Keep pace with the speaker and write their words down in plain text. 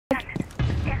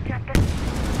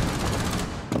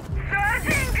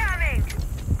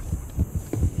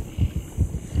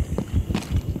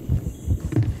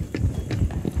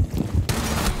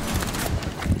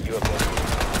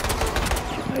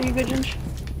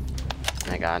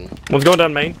my god. One's going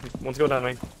down main. One's going down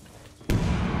main.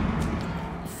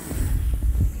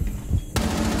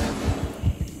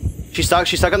 She's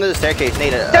stuck under the staircase.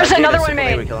 Nate, there's another one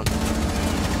main. We kill him.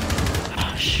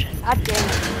 Oh shit. God damn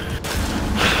it.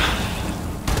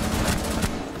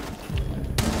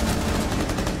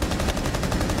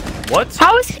 What?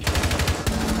 How is he?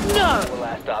 No.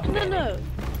 No.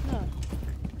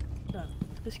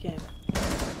 This game.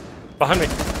 Behind me.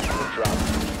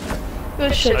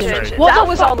 Good shit, That's dude. right. What That the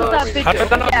was fuck was almost- that big? How did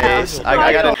that not Yes, be?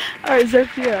 I got it. Alright,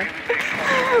 Zephyr.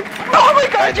 Oh my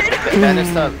god, Jade!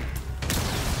 Bandit's up.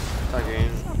 Okay.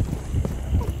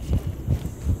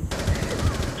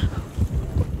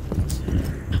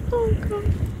 Oh god.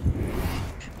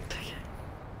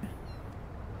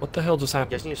 What the hell just You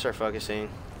happened? guys need to start focusing.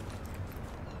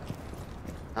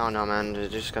 I don't know, man. They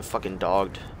just got fucking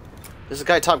dogged. There's a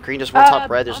guy top green, just one top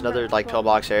red. There's another like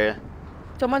pillbox area.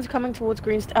 Someone's coming towards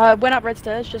green. Went up red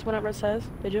stairs. Just went up red stairs.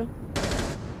 Did you?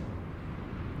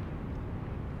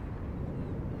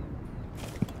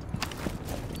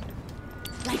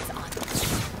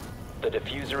 The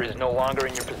diffuser is no longer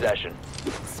in your possession.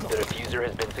 The diffuser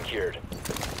has been secured.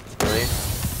 Really?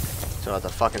 So the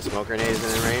fucking smoke grenade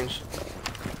is in range.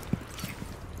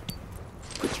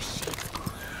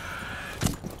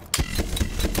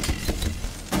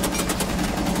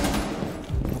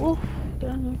 Oh,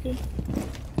 damn. Okay.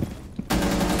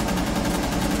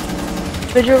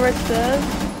 Visual red stairs.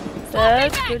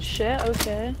 Stairs. Good shit.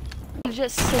 Okay.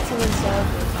 Just sitting in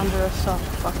circles under a soft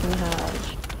fucking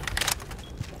hedge.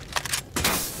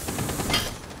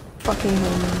 Fucking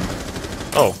human.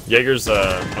 Oh, Jaeger's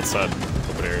outside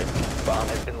open area. Bomb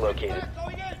has been located.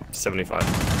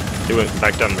 75. He went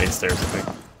back down main stairs, I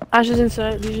think. Ash is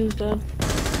inside. Legion's dead.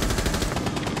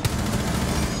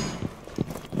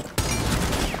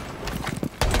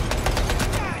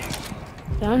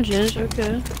 Down Ginge.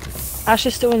 Okay. Ash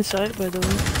is still inside, by the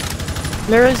way.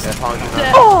 Mirror's Yeah, Pong's not.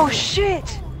 dead. Oh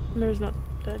shit! Mirror's not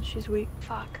dead. She's weak.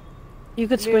 Fuck. You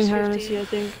could Mirror's swing her and 50. see, I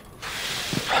think.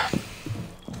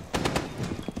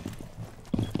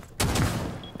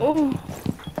 Oh.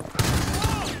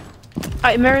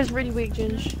 Alright, Mirror's really weak,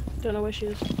 Ginge. Don't know where she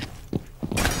is.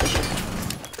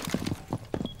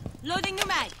 Loading new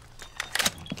mag.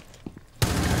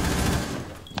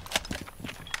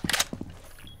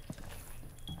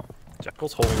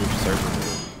 Jackal's holding your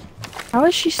server. How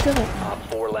is she still up? Op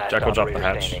 4 last Jackal dropped the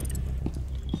operator hatch. standing.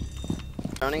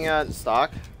 Running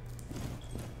stock.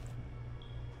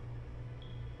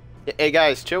 Hey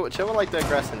guys, chill with like the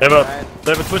aggressive. They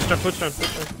have a twitch down.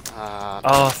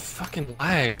 Oh, fucking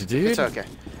lagged, dude. It's okay.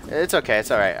 It's okay.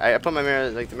 It's all right. I put my mirror.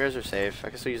 Like the mirrors are safe. I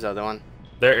can still use the other one.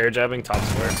 They're air jabbing top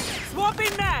square.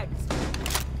 Swapping mags.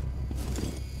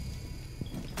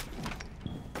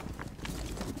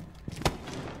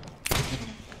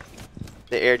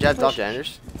 The air jab off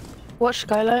Anders. Watch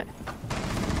Skylight.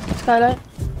 Skylight.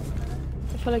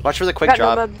 I feel like Watch for the quick Got no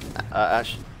drop. bub.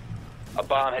 Ash. A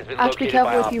bomb has been Ash, be located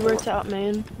careful by if you Op 4. rotate out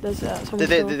main. There's someone Did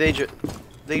still.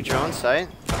 they drone sight?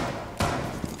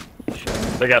 Sure.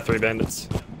 They got 3 bandits.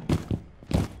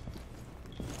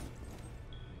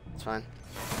 It's fine.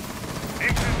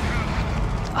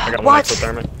 I got one What? next to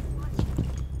thermite.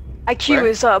 IQ Where?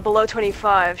 is below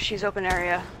 25. She's open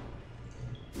area.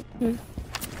 Hmm.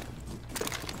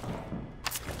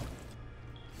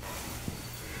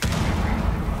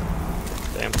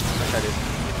 Damn. Okay, dude.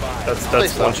 That's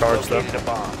Place one lock. charge though. Located a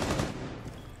bomb.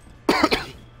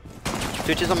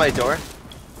 Twitch is on my door.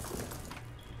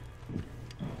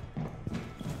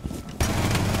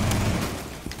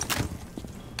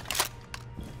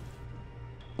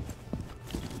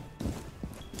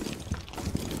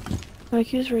 Like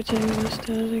he's rotating the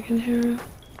stairs, I can hear him.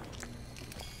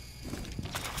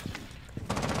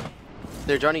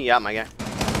 They're droning you out, my guy.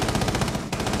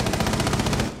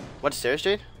 What stairs,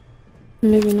 Jade?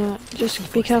 Maybe not.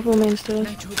 Just be careful main stairs.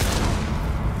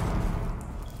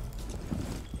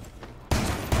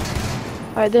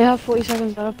 Alright, they have 40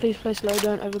 seconds left. Please play slow,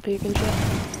 don't overpeak and shit.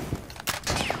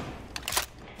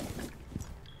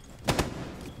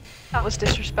 That was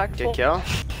disrespectful. Good kill.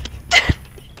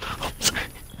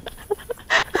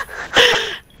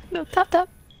 No, tap.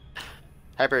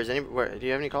 Hyper, is do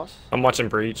you have any calls? I'm watching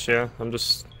Breach, yeah. I'm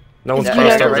just... No one's Yeah, Do you know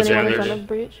crossed if over there's to anyone in Anders. front of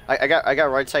breach? I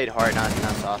got right side hard, not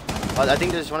soft. I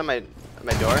think there's one at my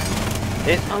door.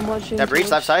 I'm watching. That breach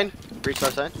breach. left side. Breach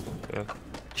left side. Yeah.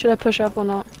 Should I push up or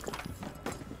not?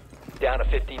 Down to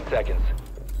 15 seconds.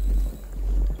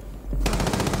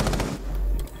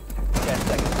 10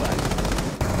 seconds left.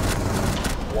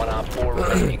 One Op 4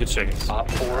 remaining. Good shakes. Op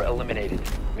 4 eliminated.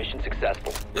 Mission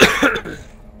successful.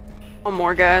 One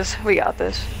more, guys. We got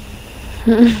this.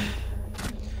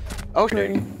 Oh,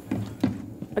 dude.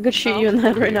 I could shoot you in the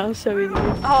head right now, so easy.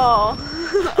 Oh,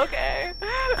 okay.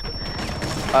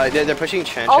 They're pushing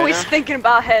trench Always right now. thinking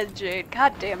about head, Jade.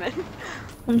 God damn it.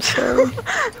 I'm sorry.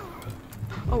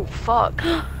 Oh, fuck.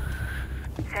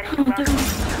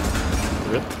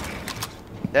 Really?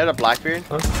 They had a Blackbeard.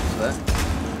 Huh? What's that?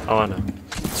 Oh, I know.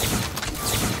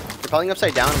 They're falling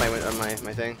upside down on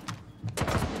my thing.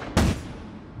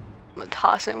 I'm gonna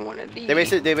toss in one of these.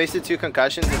 They wasted 2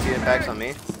 concussions and 2 impacts on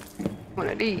me. One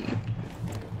of these.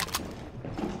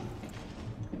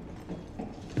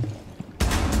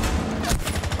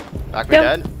 Blackbeard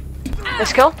Yep. dead.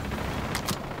 Let's go.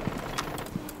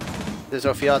 There's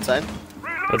Sophia outside.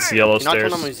 That's the yellow He knocked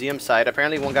stairs. one on museum side.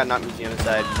 Apparently one got knocked museum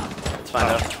side. It's fine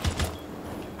though.